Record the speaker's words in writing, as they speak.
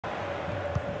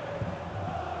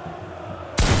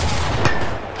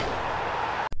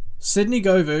Sydney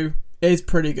Govou is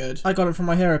pretty good. I got him from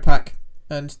my hero pack,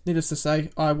 and needless to say,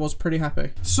 I was pretty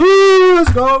happy. So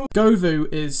let's go! Govou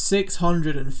is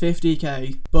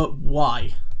 650k, but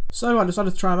why? So I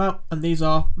decided to try him out, and these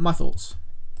are my thoughts.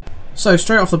 So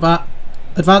straight off the bat,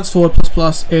 Advanced Forward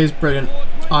 ++ is brilliant.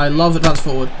 I love Advanced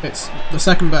Forward. It's the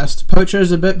second best. Poacher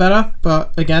is a bit better,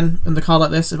 but again, in the card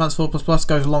like this, Advanced Forward ++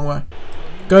 goes a long way.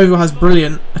 Govou has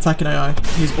brilliant attacking AI.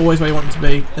 He's always where you want him to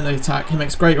be in the attack. He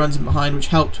makes great runs in behind, which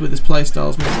helped with his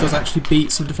playstyles, and he does actually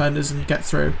beat some defenders and get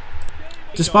through.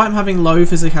 Despite him having low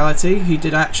physicality, he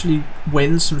did actually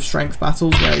win some strength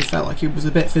battles where he felt like he was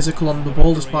a bit physical on the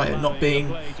ball, despite it not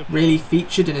being really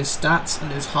featured in his stats, and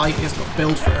his height is not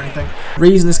built for it or anything. The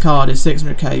reason this card is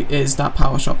 600k is that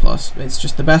Power Shot Plus. It's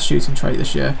just the best shooting trait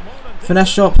this year. Finesse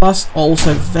Shot Plus,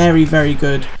 also very, very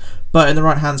good, but in the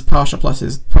right hands, Power Shot Plus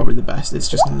is probably the best. It's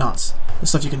just nuts, the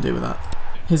stuff you can do with that.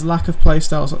 His lack of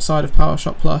playstyles outside of Power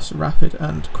Shot Plus, Rapid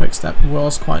and Quick Step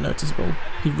was quite noticeable.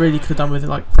 He really could have done with it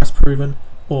like Press Proven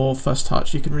or First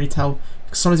Touch. You can really tell,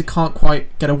 sometimes he can't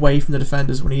quite get away from the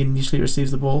defenders when he initially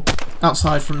receives the ball.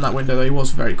 Outside from that window though, he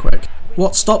was very quick.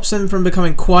 What stops him from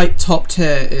becoming quite top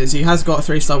tier is he has got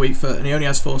a 3-star weak foot and he only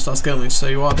has 4-star skill moves, so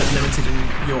you are a bit limited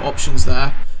in your options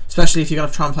there. Especially if you're going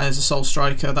to try and play as a sole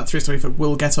striker, that 3-star weak foot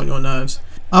will get on your nerves.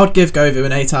 I would give Govou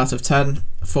an 8 out of 10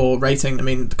 for rating. I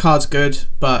mean, the card's good,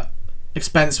 but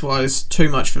expense-wise, too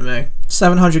much for me.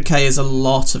 700k is a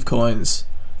lot of coins,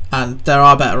 and there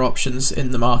are better options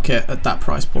in the market at that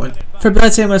price point. For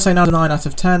ability, I'm going to say now a 9 out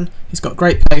of 10. He's got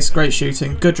great pace, great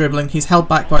shooting, good dribbling. He's held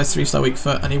back by his 3-star weak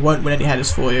foot, and he won't win any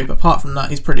headers for you, but apart from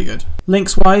that, he's pretty good.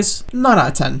 Links-wise, 9 out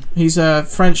of 10. He's a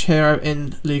French hero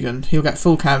in Ligue 1. He'll get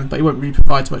full cam, but he won't really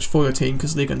provide too much for your team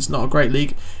because Ligue 1's not a great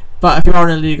league. But if you are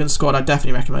in a Ligue 1 squad, I'd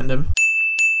definitely recommend him.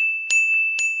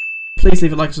 Please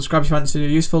leave a like and subscribe if you find this video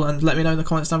useful, and let me know in the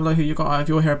comments down below who you got out of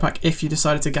your hero pack if you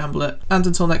decided to gamble it. And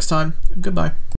until next time, goodbye.